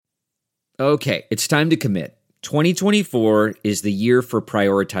Okay, it's time to commit. 2024 is the year for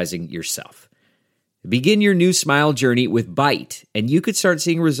prioritizing yourself. Begin your new smile journey with Byte, and you could start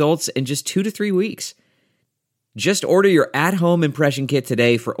seeing results in just 2 to 3 weeks. Just order your at-home impression kit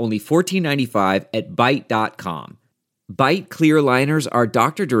today for only $14.95 at Byte.com. Byte clear liners are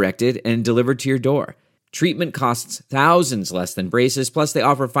doctor-directed and delivered to your door. Treatment costs thousands less than braces, plus they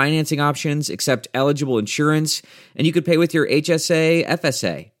offer financing options, accept eligible insurance, and you could pay with your HSA,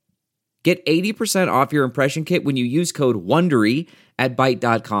 FSA. Get 80% off your impression kit when you use code WONDERY at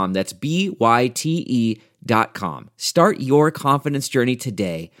Byte.com. That's BYTE.com. Start your confidence journey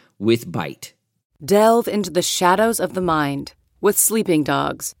today with Byte. Delve into the shadows of the mind with Sleeping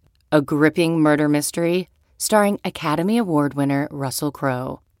Dogs, a gripping murder mystery starring Academy Award winner Russell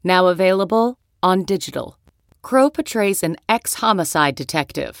Crowe. Now available on digital. Crowe portrays an ex-homicide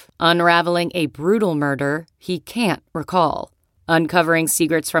detective unraveling a brutal murder he can't recall. Uncovering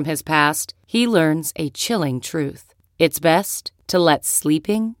secrets from his past, he learns a chilling truth. It's best to let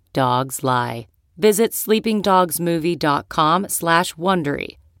sleeping dogs lie. Visit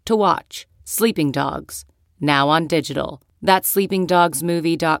sleepingdogsmovie.com/Wondery to watch Sleeping Dogs, now on digital. That's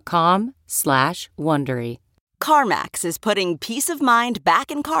sleepingdogsmovie.com/Wondery. CarMax is putting peace of mind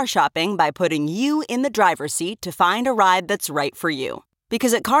back in car shopping by putting you in the driver's seat to find a ride that's right for you.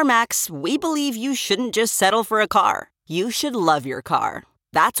 Because at CarMax, we believe you shouldn't just settle for a car. You should love your car.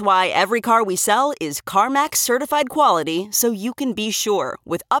 That's why every car we sell is CarMax certified quality, so you can be sure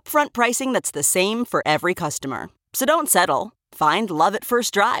with upfront pricing that's the same for every customer. So don't settle. Find love at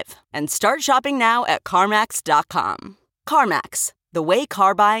first drive and start shopping now at CarMax.com. CarMax, the way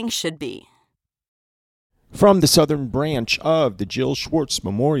car buying should be. From the southern branch of the Jill Schwartz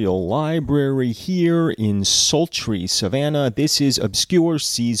Memorial Library here in sultry Savannah, this is Obscure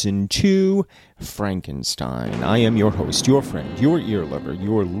Season 2, Frankenstein. I am your host, your friend, your ear lover,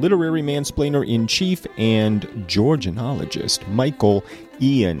 your literary mansplainer-in-chief and Georgianologist, Michael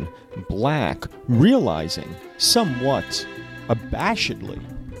Ian Black, realizing somewhat abashedly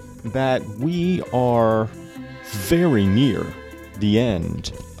that we are very near the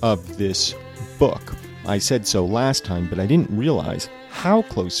end of this book. I said so last time, but I didn't realize how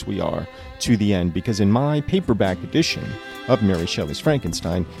close we are to the end, because in my paperback edition of Mary Shelley's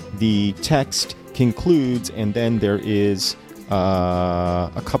Frankenstein, the text concludes, and then there is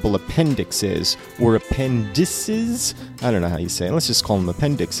a couple appendixes, or appendices, I don't know how you say it, let's just call them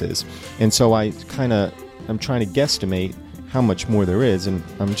appendixes, and so I'm trying to guesstimate how much more there is, and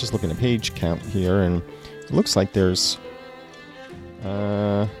I'm just looking at page count here, and it looks like there's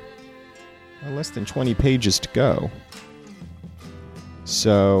less than 20 pages to go.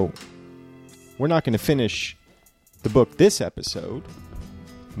 So we're not going to finish the book this episode.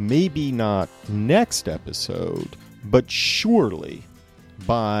 Maybe not next episode, but surely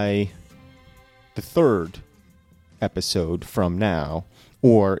by the third episode from now,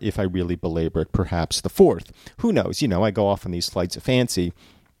 or if I really belabor it, perhaps the fourth. Who knows? You know, I go off on these flights of fancy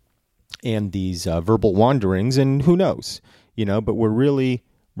and these verbal wanderings, and who knows? You know, but we're really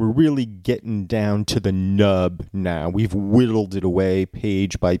getting down to the nub now. We've whittled it away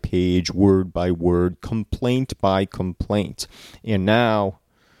page by page, word by word, complaint by complaint. And now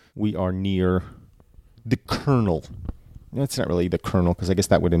we are near the kernel. No, it's not really the kernel, because I guess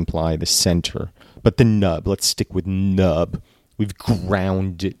that would imply the center. But the nub. Let's stick with nub. We've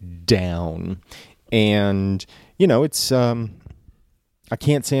ground it down. And, you know, it's... I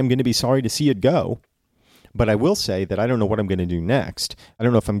can't say I'm going to be sorry to see it go. But I will say that I don't know what I'm going to do next. I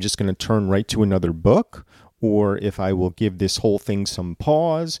don't know if I'm just going to turn right to another book, or if I will give this whole thing some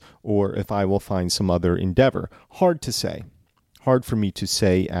pause, or if I will find some other endeavor. Hard to say. Hard for me to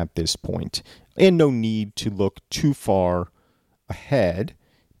say at this point. And no need to look too far ahead,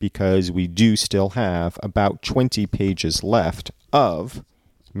 because we do still have about 20 pages left of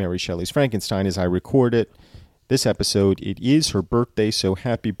Mary Shelley's Frankenstein as I record it. This episode, it is her birthday, so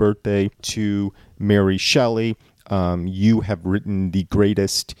happy birthday to Mary Shelley. You have written the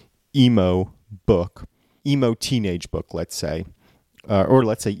greatest emo teenage book, let's say. Or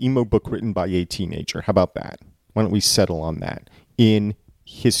let's say emo book written by a teenager. How about that? Why don't we settle on that? In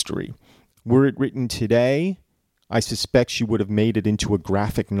history. Were it written today, I suspect she would have made it into a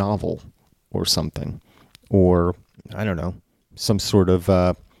graphic novel or something. Or, I don't know, some sort of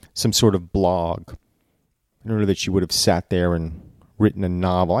blog. I don't know that she would have sat there and written a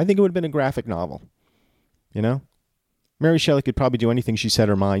novel. I think it would have been a graphic novel. You know? Mary Shelley could probably do anything she set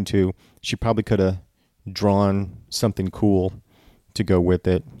her mind to. She probably could have drawn something cool to go with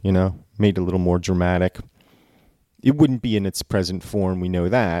it, you know? Made it a little more dramatic. It wouldn't be in its present form, we know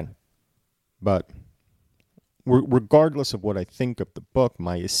that. But regardless of what I think of the book,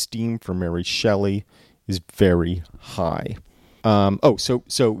 my esteem for Mary Shelley is very high.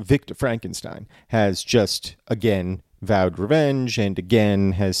 So Victor Frankenstein has just, again, vowed revenge and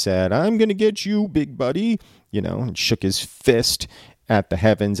again has said, I'm going to get you, big buddy, and shook his fist at the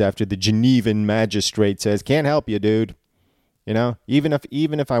heavens after the Genevan magistrate says, can't help you, dude. Even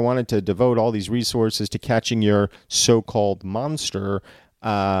if I wanted to devote all these resources to catching your so-called monster,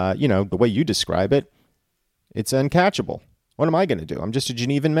 the way you describe it, it's uncatchable. What am I going to do? I'm just a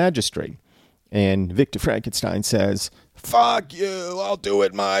Genevan magistrate. And Victor Frankenstein says, fuck you, I'll do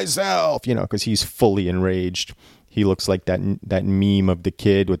it myself, because he's fully enraged. He looks like that meme of the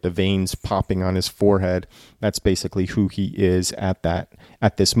kid with the veins popping on his forehead. That's basically who he is at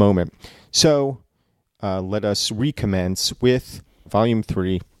this moment. So let us recommence with Volume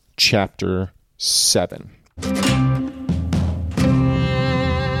 3, Chapter 7.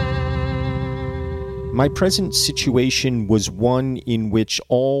 My present situation was one in which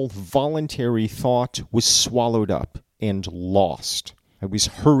all voluntary thought was swallowed up and lost. I was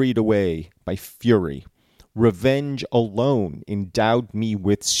hurried away by fury. Revenge alone endowed me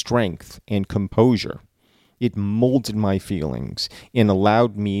with strength and composure. It molded my feelings and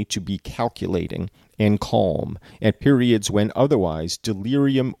allowed me to be calculating and calm at periods when otherwise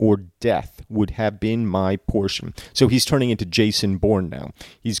delirium or death would have been my portion. So he's turning into Jason Bourne now.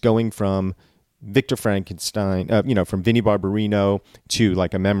 He's going from Victor Frankenstein, from Vinnie Barbarino to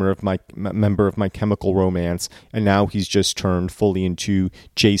like a member of My Chemical Romance, and now he's just turned fully into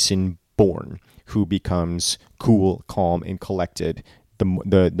Jason Bourne, who becomes cool, calm, and collected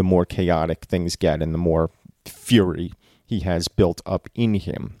the more chaotic things get and the more fury he has built up in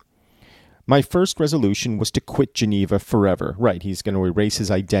him. My first resolution was to quit Geneva forever. Right, he's going to erase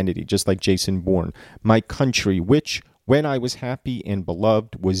his identity, just like Jason Bourne. My country, which, when I was happy and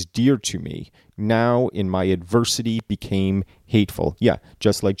beloved, was dear to me, now in my adversity became hateful. Yeah,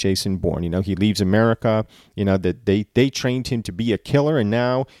 just like Jason Bourne. He leaves America, that they trained him to be a killer, and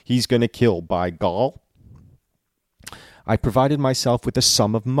now he's going to kill, by gall. I provided myself with a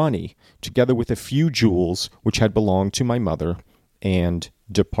sum of money, together with a few jewels which had belonged to my mother, and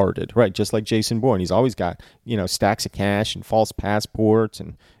departed. Right, just like Jason Bourne. He's always got, stacks of cash and false passports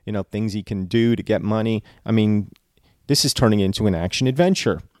and, things he can do to get money. I mean, this is turning into an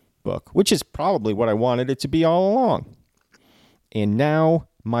action-adventure book, which is probably what I wanted it to be all along. And now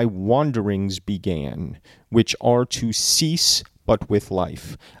my wanderings began, which are to cease but with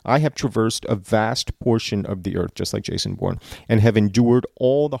life. I have traversed a vast portion of the earth, just like Jason Bourne, and have endured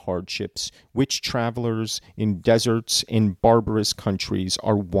all the hardships which travelers in deserts and barbarous countries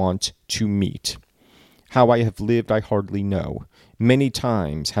are wont to meet. How I have lived I hardly know. Many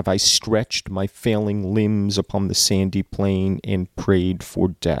times have I stretched my failing limbs upon the sandy plain and prayed for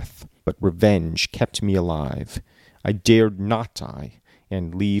death. But revenge kept me alive. I dared not die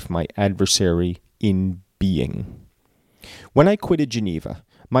and leave my adversary in being. When I quitted Geneva,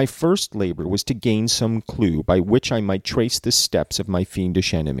 my first labor was to gain some clue by which I might trace the steps of my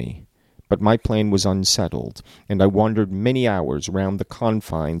fiendish enemy. But my plan was unsettled, and I wandered many hours round the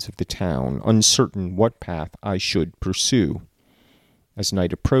confines of the town, uncertain what path I should pursue. As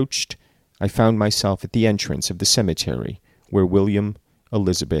night approached, I found myself at the entrance of the cemetery, where William,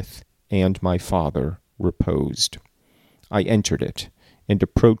 Elizabeth, and my father reposed. I entered it, and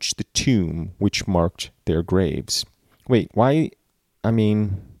approached the tomb which marked their graves. Wait, why?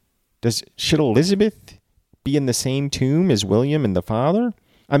 Should Elizabeth be in the same tomb as William and the father?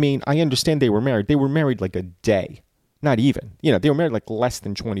 I understand they were married. They were married like a day. Not even. They were married like less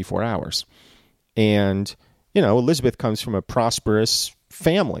than 24 hours. And, Elizabeth comes from a prosperous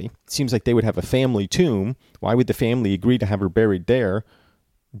family. It seems like they would have a family tomb. Why would the family agree to have her buried there?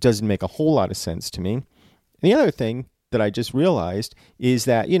 Doesn't make a whole lot of sense to me. And the other thing that I just realized is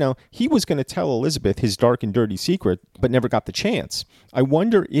that, he was going to tell Elizabeth his dark and dirty secret, but never got the chance. I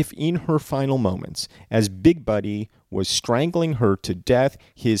wonder if in her final moments, as Big Buddy was strangling her to death,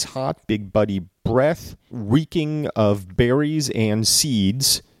 his hot Big Buddy breath reeking of berries and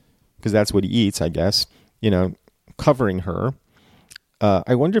seeds, because that's what he eats, I guess, covering her.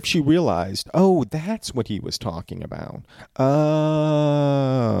 I wonder if she realized, oh, that's what he was talking about.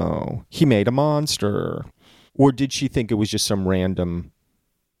 Oh, he made a monster. Or did she think it was just some random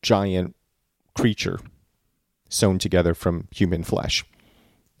giant creature sewn together from human flesh?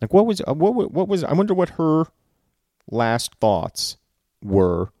 Like, what was, I wonder what her last thoughts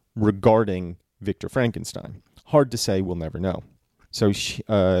were regarding Victor Frankenstein. Hard to say, we'll never know. So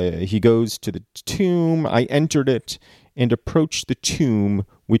he goes to the tomb. I entered it and approached the tomb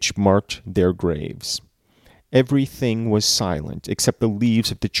which marked their graves. Everything was silent except the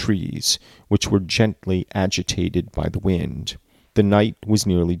leaves of the trees, which were gently agitated by the wind. The night was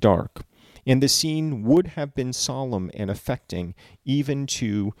nearly dark, and the scene would have been solemn and affecting even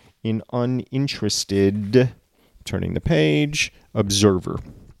to an uninterested, turning the page, observer.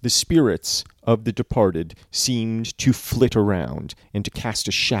 The spirits of the departed seemed to flit around and to cast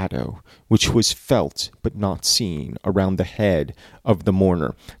a shadow, which was felt but not seen, around the head of the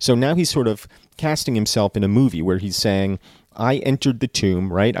mourner. So now he's sort of casting himself in a movie where he's saying, I entered the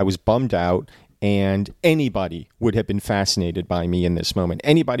tomb, right? I was bummed out, and anybody would have been fascinated by me in this moment.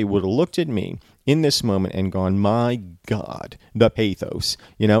 Anybody would have looked at me in this moment and gone, my God, the pathos.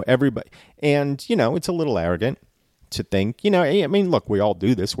 Everybody. And, it's a little arrogant to think, I mean, look, we all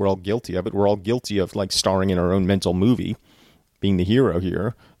do this. We're all guilty of it. We're all guilty of starring in our own mental movie, being the hero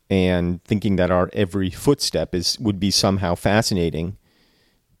here, and thinking that our every footstep would be somehow fascinating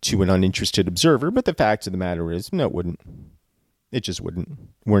to an uninterested observer. But the fact of the matter is, no, it wouldn't. It just wouldn't.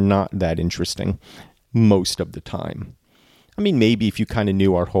 We're not that interesting most of the time. I mean, maybe if you kind of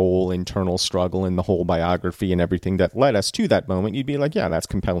knew our whole internal struggle and the whole biography and everything that led us to that moment, you'd be like, yeah, that's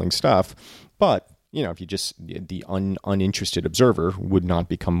compelling stuff. But if you just, the uninterested observer would not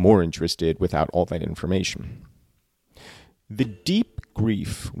become more interested without all that information. The deep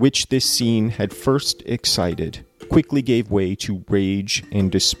grief which this scene had first excited quickly gave way to rage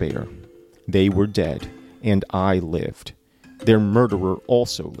and despair. They were dead, and I lived. Their murderer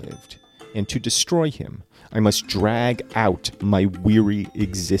also lived, and to destroy him, I must drag out my weary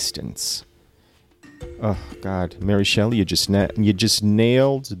existence. Oh, God, Mary Shelley, you just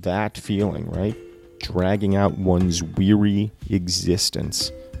nailed that feeling, right? Dragging out one's weary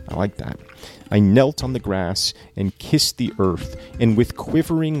existence. I like that. I knelt on the grass and kissed the earth, and with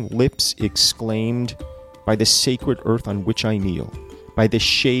quivering lips exclaimed, by the sacred earth on which I kneel, by the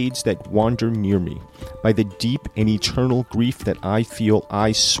shades that wander near me, by the deep and eternal grief that I feel,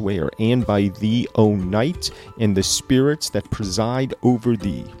 I swear, and by thee, O night, and the spirits that preside over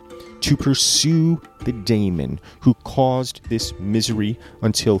thee, to pursue the daemon who caused this misery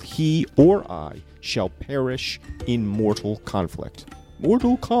until he or I shall perish in mortal conflict.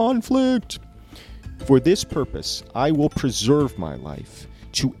 Mortal conflict! For this purpose I will preserve my life.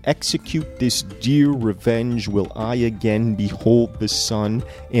 To execute this dear revenge will I again behold the sun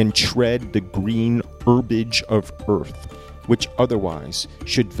and tread the green herbage of earth, which otherwise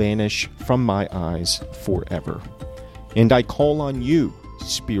should vanish from my eyes forever. And I call on you,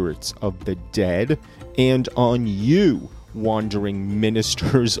 spirits of the dead, and on you, wandering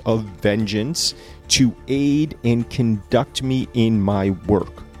ministers of vengeance, to aid and conduct me in my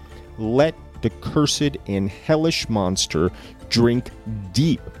work. Let the cursed and hellish monster drink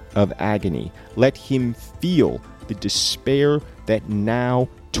deep of agony. Let him feel the despair that now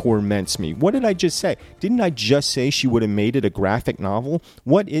torments me. What did I just say? Didn't I just say she would have made it a graphic novel?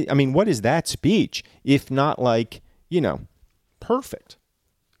 What is that speech? If not perfect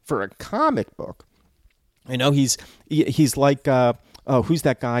for a comic book. I know he's like, who's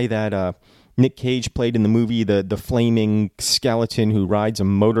that guy that Nick Cage played in the movie, the flaming skeleton who rides a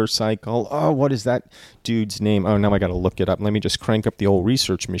motorcycle? Oh, what is that dude's name? Oh, now I got to look it up. Let me just crank up the old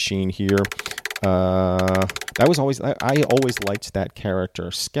research machine here. I always liked that character.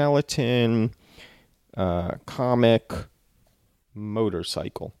 Skeleton, comic,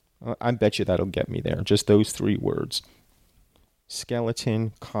 motorcycle. I bet you that'll get me there. Just those three words.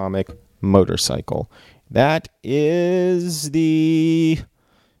 Skeleton, comic, motorcycle. That is a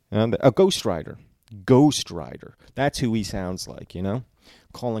Ghost Rider. Ghost Rider. That's who he sounds like,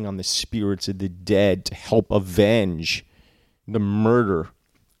 calling on the spirits of the dead to help avenge the murder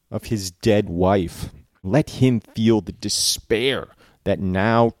of his dead wife. Let him feel the despair that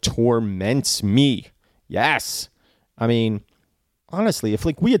now torments me. Yes. I mean, honestly, if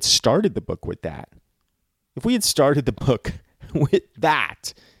we had started the book with that,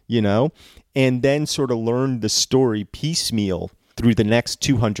 and then sort of learned the story piecemeal through the next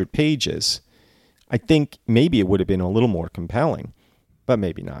 200 pages, I think maybe it would have been a little more compelling, but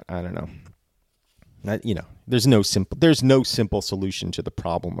maybe not. I don't know. There's no simple solution to the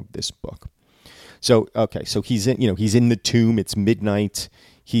problem of this book. So, okay, so he's in the tomb. It's midnight.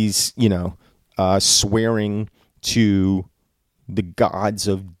 He's, swearing to the gods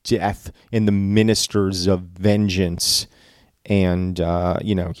of death and the ministers of vengeance. And,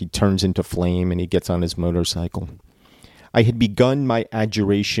 he turns into flame and he gets on his motorcycle. I had begun my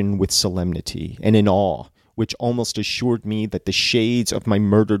adjuration with solemnity and in awe, which almost assured me that the shades of my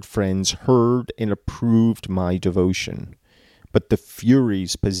murdered friends heard and approved my devotion. But the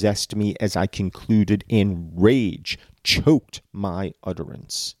furies possessed me as I concluded, and rage choked my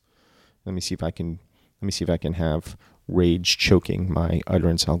utterance. Let me see if I can Let me see if I can have rage choking my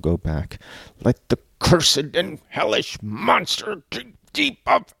utterance. I'll go back. Let the cursed and hellish monster drink deep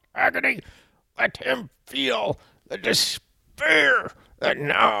of agony. Let him feel the despair that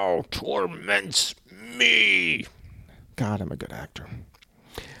now torments me. God, I'm a good actor.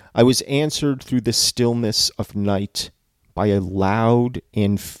 I was answered through the stillness of night by a loud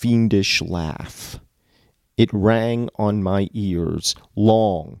and fiendish laugh. It rang on my ears,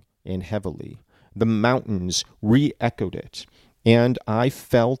 long and heavily. The mountains re-echoed it, and I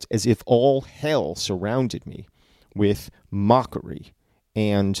felt as if all hell surrounded me with mockery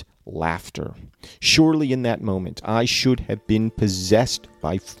and laughter. Surely in that moment I should have been possessed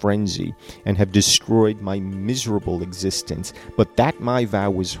by frenzy and have destroyed my miserable existence, but that my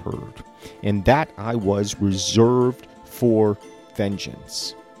vow was heard, and that I was reserved for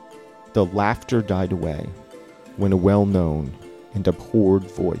vengeance. The laughter died away when a well-known and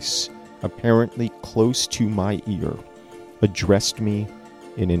abhorred voice, apparently close to my ear, addressed me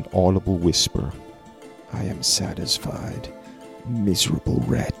in an audible whisper. I am satisfied, miserable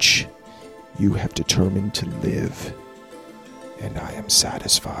wretch. You have determined to live, and I am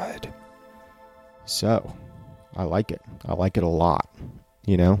satisfied. So, I like it. I like it a lot.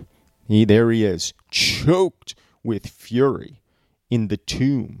 You know, there he is, choked with fury in the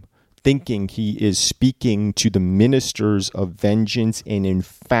tomb, thinking he is speaking to the ministers of vengeance, and in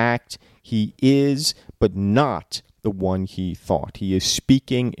fact, he is, but not the one he thought. He is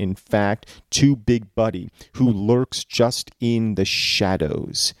speaking, in fact, to Big Buddy, who lurks just in the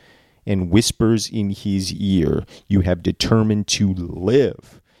shadows and whispers in his ear, you have determined to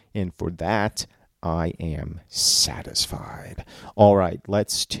live, and for that, I am satisfied. All right,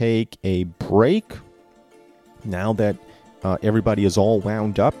 let's take a break. Now that everybody is all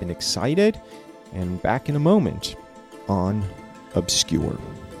wound up and excited, and back in a moment on Obscure.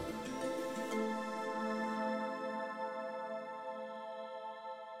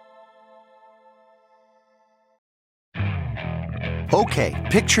 Okay,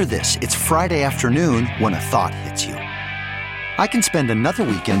 picture this. It's Friday afternoon when a thought hits you. I can spend another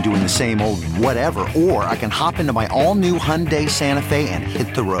weekend doing the same old whatever, or I can hop into my all-new Hyundai Santa Fe and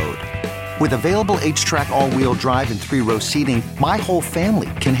hit the road. With available H-Track all-wheel drive and 3-row seating, my whole family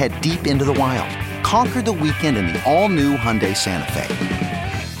can head deep into the wild. Conquer the weekend in the all-new Hyundai Santa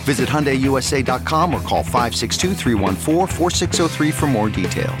Fe. Visit HyundaiUSA.com or call 562-314-4603 for more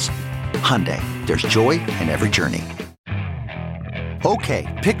details. Hyundai, there's joy in every journey. Okay,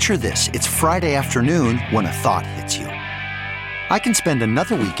 picture this. It's Friday afternoon when a thought hits you. I can spend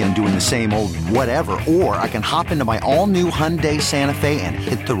another weekend doing the same old whatever, or I can hop into my all-new Hyundai Santa Fe and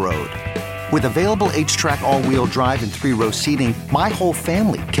hit the road. With available H-Track all-wheel drive and 3-row seating, my whole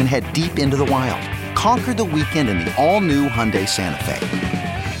family can head deep into the wild. Conquer the weekend in the all-new Hyundai Santa Fe.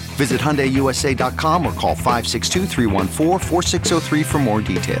 Visit HyundaiUSA.com or call 562-314-4603 for more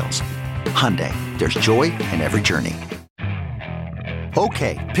details. Hyundai, there's joy in every journey.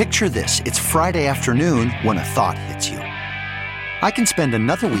 Okay, picture this. It's Friday afternoon when a thought hits you. I can spend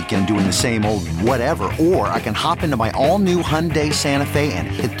another weekend doing the same old whatever, or I can hop into my all-new Hyundai Santa Fe and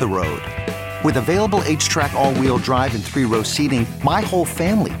hit the road. With available H-Track all-wheel drive and 3-row seating, my whole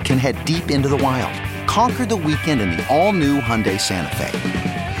family can head deep into the wild. Conquer the weekend in the all-new Hyundai Santa Fe.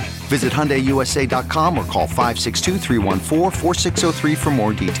 Visit HyundaiUSA.com or call 562-314-4603 for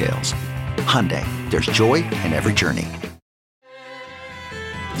more details. Hyundai, there's joy in every journey.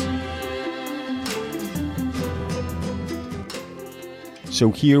 So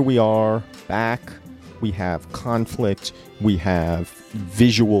here we are back. We have conflict. We have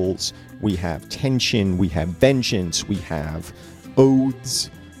visuals. We have tension. We have vengeance. We have oaths.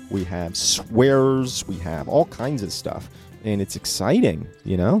 We have swears. We have all kinds of stuff. And it's exciting,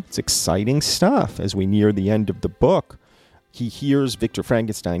 you know? It's exciting stuff as we near the end of the book. Victor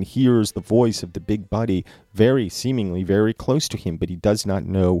Frankenstein hears the voice of the Big Buddy seemingly very close to him, but he does not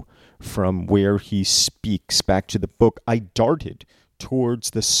know from where he speaks. Back to the book. I darted towards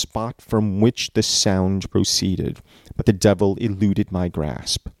the spot from which the sound proceeded, but the devil eluded my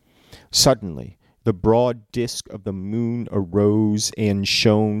grasp. Suddenly, the broad disk of the moon arose and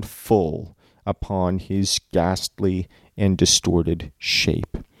shone full upon his ghastly and distorted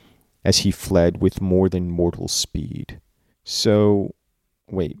shape, as he fled with more than mortal speed. So,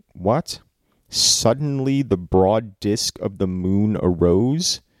 wait, what? Suddenly the broad disk of the moon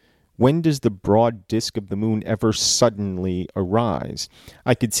arose? When does the broad disk of the moon ever suddenly arise?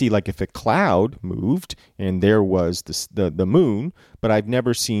 I could see, like, if a cloud moved and there was the moon, but I've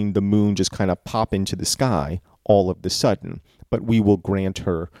never seen the moon just kind of pop into the sky all of the sudden. But we will grant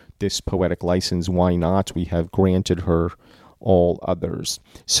her this poetic license. Why not? We have granted her all others.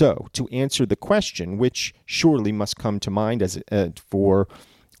 So, to answer the question, which surely must come to mind as for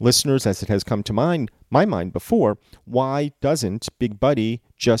listeners as it has come to my mind before, why doesn't Big Buddy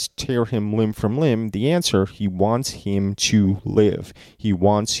just tear him limb from limb? The answer, he wants him to live. He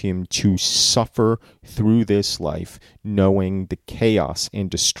wants him to suffer through this life, knowing the chaos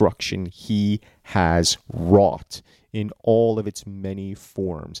and destruction he has wrought in all of its many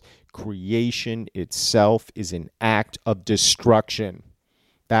forms. Creation itself is an act of destruction.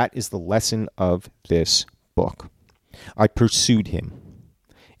 That is the lesson of this book. I pursued him,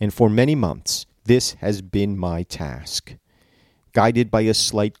 and for many months, this has been my task. Guided by a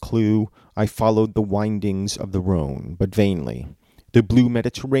slight clue, I followed the windings of the Rhone, but vainly. The blue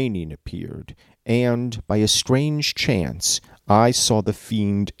Mediterranean appeared, and, by a strange chance, I saw the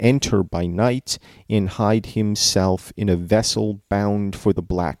fiend enter by night and hide himself in a vessel bound for the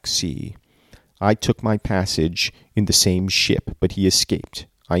Black Sea. I took my passage in the same ship, but he escaped,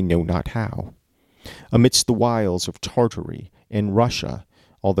 I know not how. Amidst the wiles of Tartary and Russia,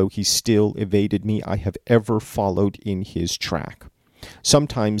 although he still evaded me, I have ever followed in his track.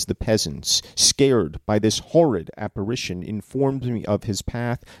 Sometimes the peasants, scared by this horrid apparition, informed me of his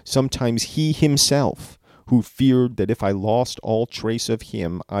path. Sometimes he himself, who feared that if I lost all trace of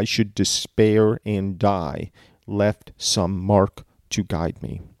him, I should despair and die, left some mark to guide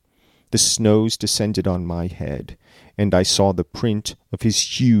me. The snows descended on my head, and I saw the print of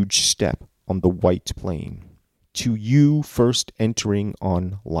his huge step on the white plain. To you first entering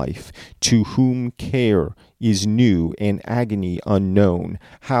on life, to whom care is new and agony unknown,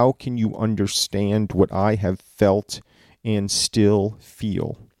 how can you understand what I have felt and still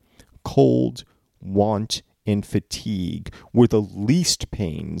feel? Cold, want, and fatigue were the least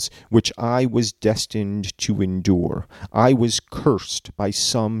pains which I was destined to endure. I was cursed by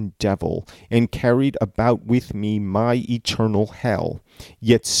some devil, and carried about with me my eternal hell.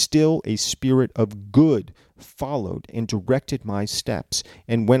 Yet still a spirit of good followed and directed my steps,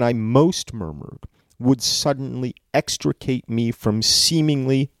 and when I most murmured, would suddenly extricate me from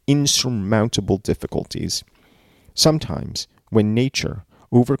seemingly insurmountable difficulties. Sometimes, when nature,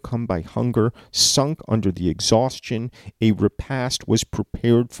 overcome by hunger, sunk under the exhaustion, a repast was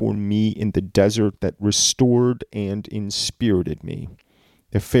prepared for me in the desert that restored and inspirited me.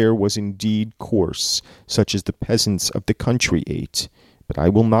 The fare was indeed coarse, such as the peasants of the country ate, but I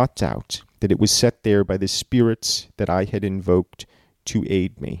will not doubt that it was set there by the spirits that I had invoked to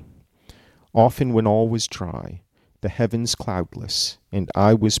aid me. Often when all was dry, the heavens cloudless, and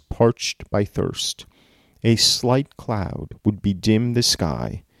I was parched by thirst, a slight cloud would bedim the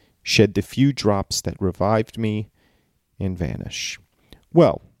sky, shed the few drops that revived me, and vanish.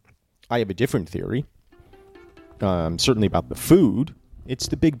 Well, I have a different theory, certainly about the food. It's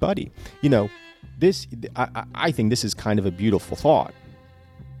the Big Buddy. You know, I think this is kind of a beautiful thought,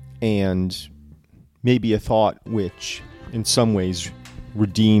 and maybe a thought which, in some ways,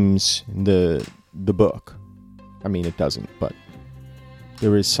 redeems the book. I mean, it doesn't, but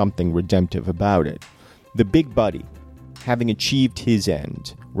there is something redemptive about it. The Big Buddy, having achieved his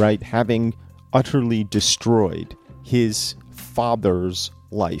end, right, having utterly destroyed his father's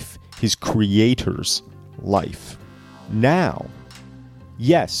life, his creator's life, now,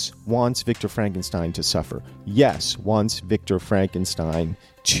 yes, wants Victor Frankenstein to suffer. Yes, wants Victor Frankenstein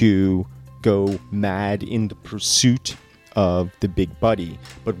to go mad in the pursuit of the Big Buddy.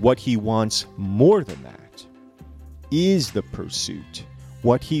 But what he wants more than that is the pursuit.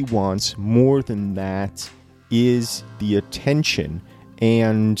 What he wants more than that is the attention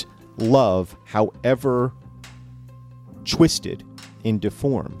and love, however twisted and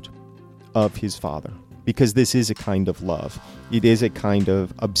deformed, of his father. Because this is a kind of love. It is a kind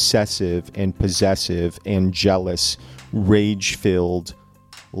of obsessive and possessive and jealous, rage-filled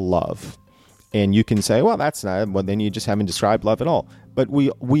love. And you can say, well, that's not, well, then you just haven't described love at all. But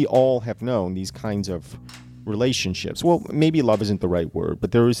we all have known these kinds of relationships. Well, maybe love isn't the right word,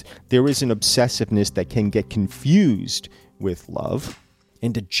 but there is an obsessiveness that can get confused with love,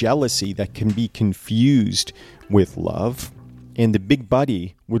 and a jealousy that can be confused with love. And the Big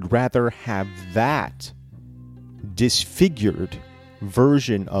Buddy would rather have that disfigured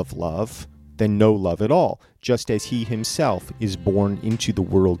version of love than no love at all. Just as he himself is born into the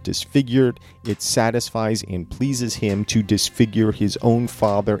world disfigured, it satisfies and pleases him to disfigure his own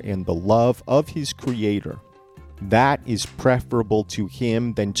father and the love of his creator. That is preferable to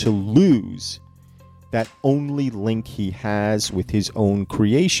him than to lose that only link he has with his own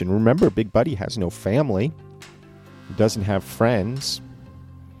creation. Remember, Big Buddy has no family. He doesn't have friends.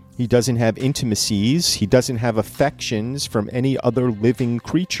 He doesn't have intimacies. He doesn't have affections from any other living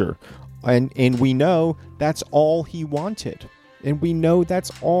creature. And we know that's all he wanted. And we know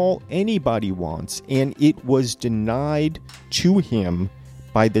that's all anybody wants. And it was denied to him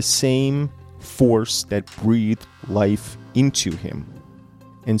by the same force that breathed life into him.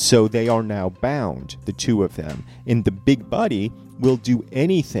 And so they are now bound, the two of them. And the big buddy will do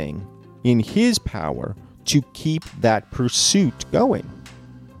anything in his power to keep that pursuit going.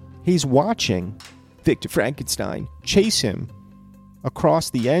 He's watching Victor Frankenstein chase him across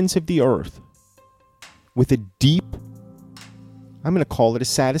the ends of the earth with a deep, I'm going to call it a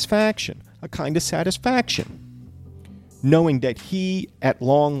satisfaction, a kind of satisfaction, knowing that he, at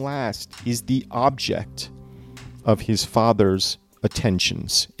long last, is the object of his father's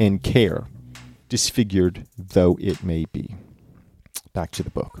attentions and care, disfigured though it may be. Back to the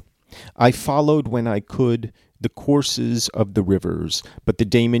book. I followed when I could the courses of the rivers, but the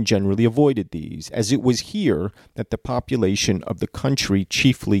Daemon generally avoided these, as it was here that the population of the country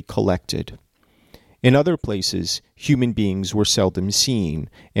chiefly collected. In other places, human beings were seldom seen,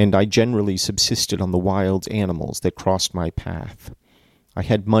 and I generally subsisted on the wild animals that crossed my path. I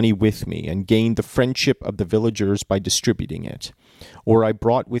had money with me, and gained the friendship of the villagers by distributing it. Or I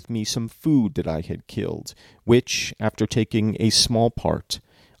brought with me some food that I had killed, which, after taking a small part,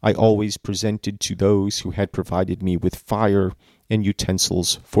 I always presented to those who had provided me with fire and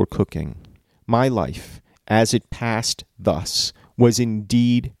utensils for cooking. My life, as it passed thus, was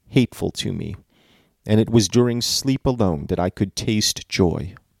indeed hateful to me, and it was during sleep alone that I could taste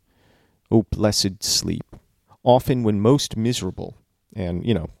joy. O blessed sleep! Often when most miserable, and,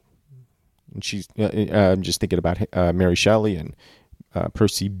 I'm just thinking about Mary Shelley and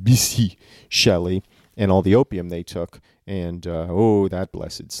Percy Bysshe Shelley and all the opium they took, and, that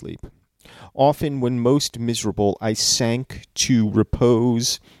blessed sleep. Often when most miserable, I sank to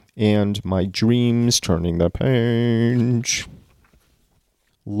repose, and my dreams, turning the page,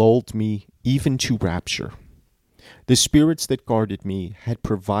 lulled me even to rapture. The spirits that guarded me had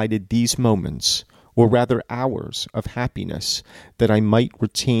provided these moments, or rather hours, of happiness, that I might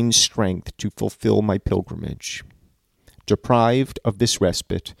retain strength to fulfill my pilgrimage. Deprived of this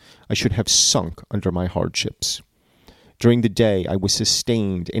respite, I should have sunk under my hardships. During the day I was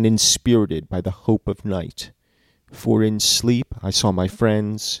sustained and inspirited by the hope of night, for in sleep I saw my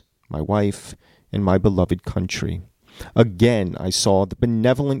friends, my wife, and my beloved country. Again I saw the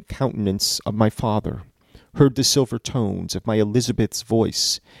benevolent countenance of my father, heard the silver tones of my Elizabeth's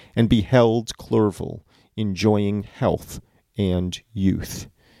voice, and beheld Clerval enjoying health and youth.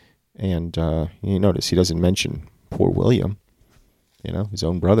 And you notice he doesn't mention poor William, his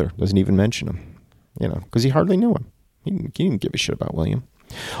own brother, doesn't even mention him, because he hardly knew him. He didn't give a shit about William.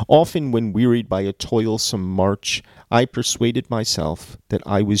 Often when wearied by a toilsome march, I persuaded myself that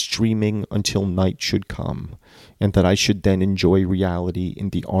I was dreaming until night should come, and that I should then enjoy reality in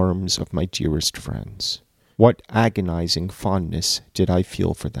the arms of my dearest friends. What agonizing fondness did I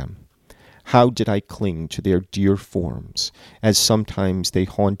feel for them! How did I cling to their dear forms, as sometimes they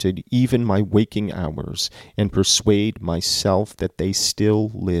haunted even my waking hours, and persuade myself that they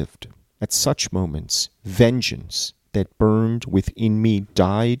still lived. At such moments, vengeance that burned within me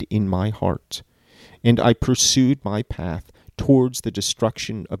died in my heart, and I pursued my path towards the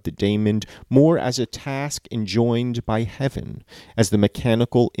destruction of the Daemon more as a task enjoined by heaven, as the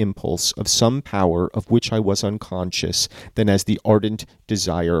mechanical impulse of some power of which I was unconscious, than as the ardent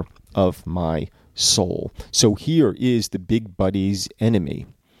desire of my soul. So here is the big buddy's enemy.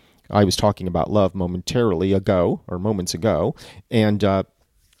 I was talking about love moments ago, and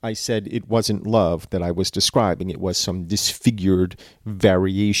I said it wasn't love that I was describing. It was some disfigured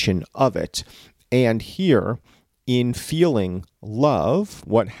variation of it. And here, in feeling love,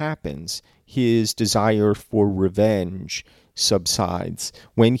 what happens? His desire for revenge subsides.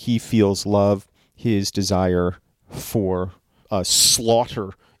 When he feels love, his desire for slaughter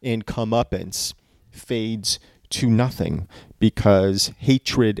and comeuppance fades to nothing, because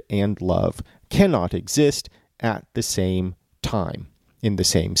hatred and love cannot exist at the same time, in the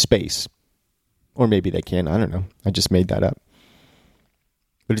same space. Or maybe they can, I don't know. I just made that up.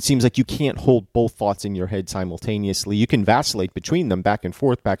 But it seems like you can't hold both thoughts in your head simultaneously. You can vacillate between them back and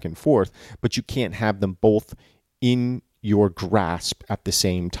forth, but you can't have them both in your grasp at the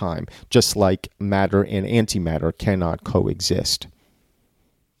same time, just like matter and antimatter cannot coexist.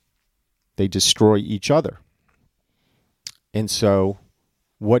 They destroy each other. And so,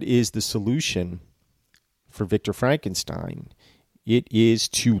 what is the solution for Victor Frankenstein? It is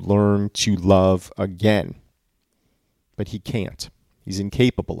to learn to love again. But he can't. He's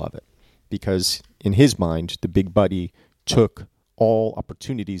incapable of it, because in his mind, the big buddy took all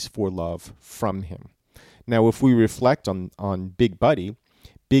opportunities for love from him. Now, if we reflect on Big Buddy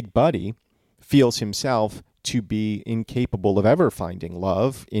Big Buddy feels himself to be incapable of ever finding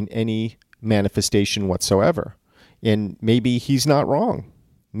love in any manifestation whatsoever. And maybe he's not wrong.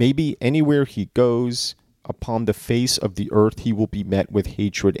 Maybe anywhere he goes upon the face of the earth, he will be met with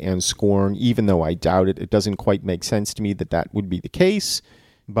hatred and scorn, even though I doubt it. It doesn't quite make sense to me that that would be the case.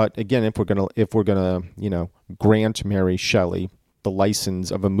 But again, if we're gonna, grant Mary Shelley the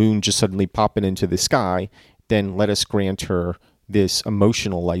license of a moon just suddenly popping into the sky, then let us grant her this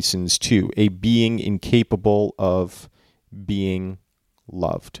emotional license too, a being incapable of being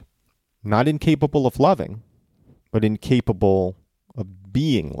loved. Not incapable of loving, but incapable of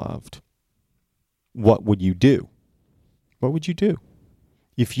being loved. What would you do? What would you do?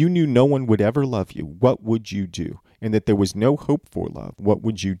 If you knew no one would ever love you, what would you do? And that there was no hope for love, what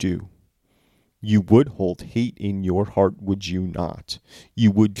would you do? You would hold hate in your heart, would you not?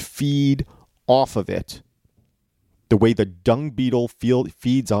 You would feed off of it the way the dung beetle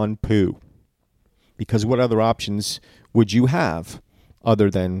feeds on poo. Because what other options would you have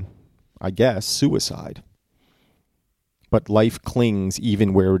other than, I guess, suicide? But life clings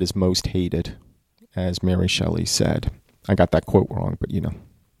even where it is most hated, as Mary Shelley said. I got that quote wrong, but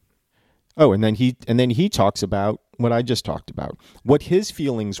Oh, and then he talks about what I just talked about. What his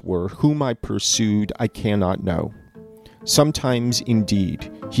feelings were, whom I pursued, I cannot know. Sometimes,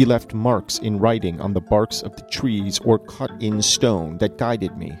 indeed, he left marks in writing on the barks of the trees or cut in stone that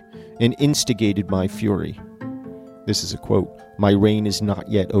guided me and instigated my fury. This is a quote. My reign is not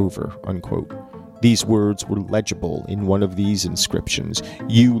yet over, unquote. These words were legible in one of these inscriptions.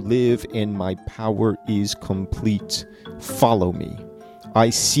 You live and my power is complete. Follow me.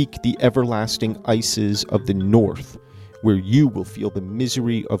 I seek the everlasting ices of the north, where you will feel the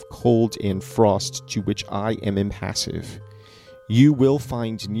misery of cold and frost to which I am impassive. You will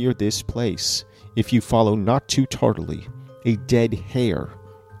find near this place, if you follow not too tardily, a dead hare.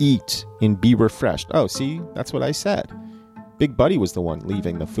 Eat and be refreshed. Oh, see, that's what I said. Big Buddy was the one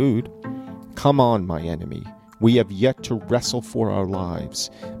leaving the food. Come on, my enemy. We have yet to wrestle for our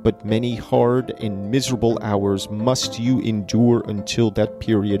lives, but many hard and miserable hours must you endure until that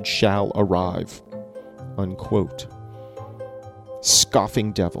period shall arrive. Unquote.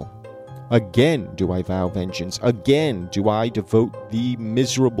 Scoffing devil. Again do I vow vengeance. Again do I devote thee,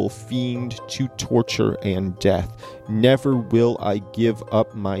 miserable fiend, to torture and death. Never will I give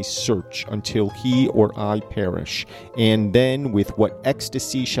up my search until he or I perish. And then with what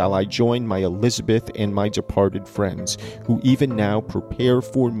ecstasy shall I join my Elizabeth and my departed friends, who even now prepare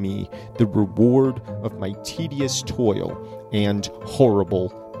for me the reward of my tedious toil and horrible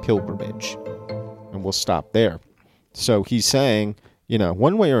pilgrimage. And we'll stop there. So he's saying,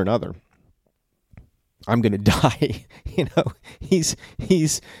 one way or another, I'm going to die.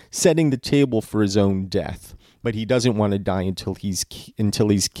 He's setting the table for his own death, but he doesn't want to die until he's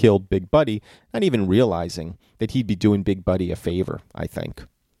killed Big Buddy, not even realizing that he'd be doing Big Buddy a favor, I think.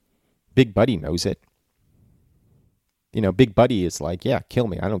 Big Buddy knows it. Big Buddy is like, yeah, kill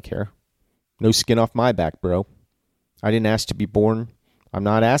me. I don't care. No skin off my back, bro. I didn't ask to be born. I'm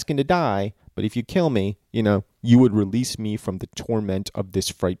not asking to die, but if you kill me, you would release me from the torment of this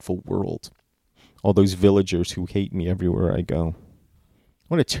frightful world. All those villagers who hate me everywhere I go.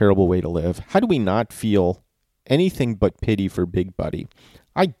 What a terrible way to live. How do we not feel anything but pity for Big Buddy?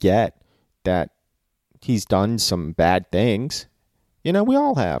 I get that he's done some bad things. We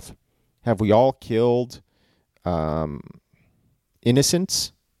all have. Have we all killed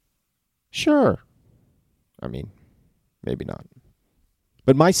innocents? Sure. I mean, maybe not.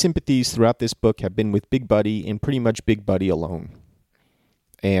 But my sympathies throughout this book have been with Big Buddy and pretty much Big Buddy alone.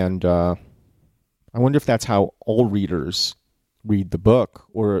 And I wonder if that's how all readers read the book,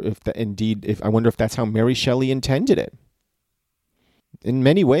 or if I wonder if that's how Mary Shelley intended it. In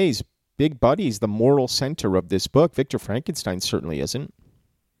many ways, Big Buddy's the moral center of this book. Victor Frankenstein certainly isn't.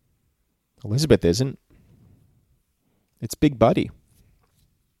 Elizabeth isn't. It's Big Buddy.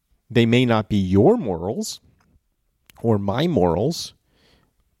 They may not be your morals or my morals,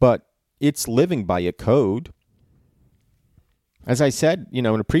 but it's living by a code. As I said, in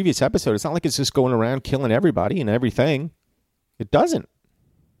a previous episode, it's not like it's just going around killing everybody and everything. It doesn't.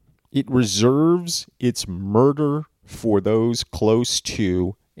 It reserves its murder for those close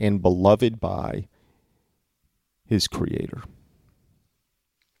to and beloved by his creator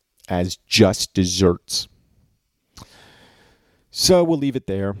as just desserts. So we'll leave it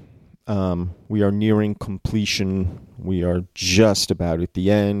there. We are nearing completion. We are just about at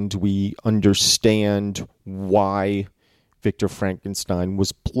the end. We understand why Victor Frankenstein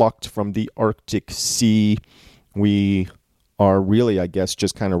was plucked from the Arctic Sea. We are really, I guess,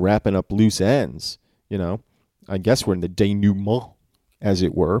 just kind of wrapping up loose ends. I guess we're in the denouement as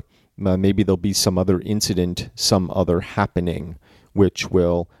it were. Maybe there'll be some other incident, some other happening, which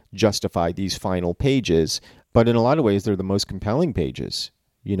will justify these final pages. But in a lot of ways, they're the most compelling pages,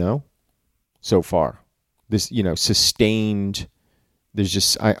 so far. This, sustained,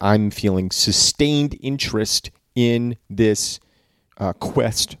 I'm feeling sustained interest in this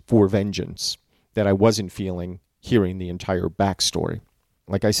quest for vengeance that I wasn't feeling hearing the entire backstory.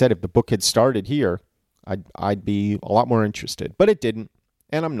 Like I said, if the book had started here, I'd be a lot more interested. But it didn't,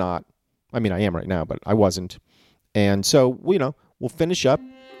 and I'm not. I mean, I am right now, but I wasn't. And so, we'll finish up,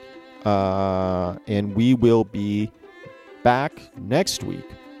 and we will be back next week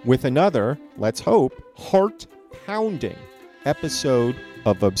with another, let's hope, heart-pounding episode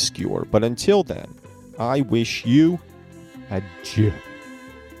of Obscure. But until then, I wish you adieu.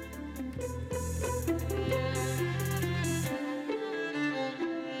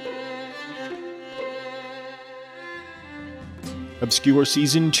 Obscure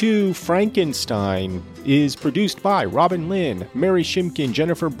Season 2, Frankenstein, is produced by Robin Lynn, Mary Shimkin,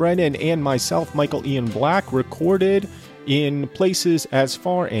 Jennifer Brennan, and myself, Michael Ian Black, recorded in places as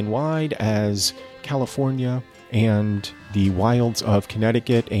far and wide as California and the wilds of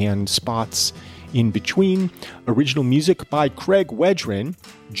Connecticut and spots in between. Original music by Craig Wedren.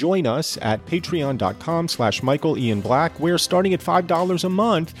 Join us at patreon.com/Michael Ian Black, where starting at $5 a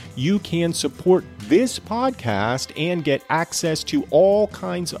month, you can support this podcast and get access to all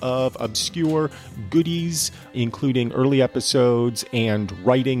kinds of obscure goodies, including early episodes and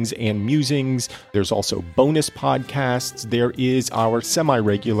writings and musings. There's also bonus podcasts. There is our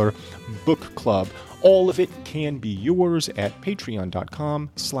semi-regular book club. All of it can be yours at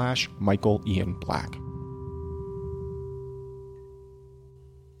patreon.com/Michael Ian Black.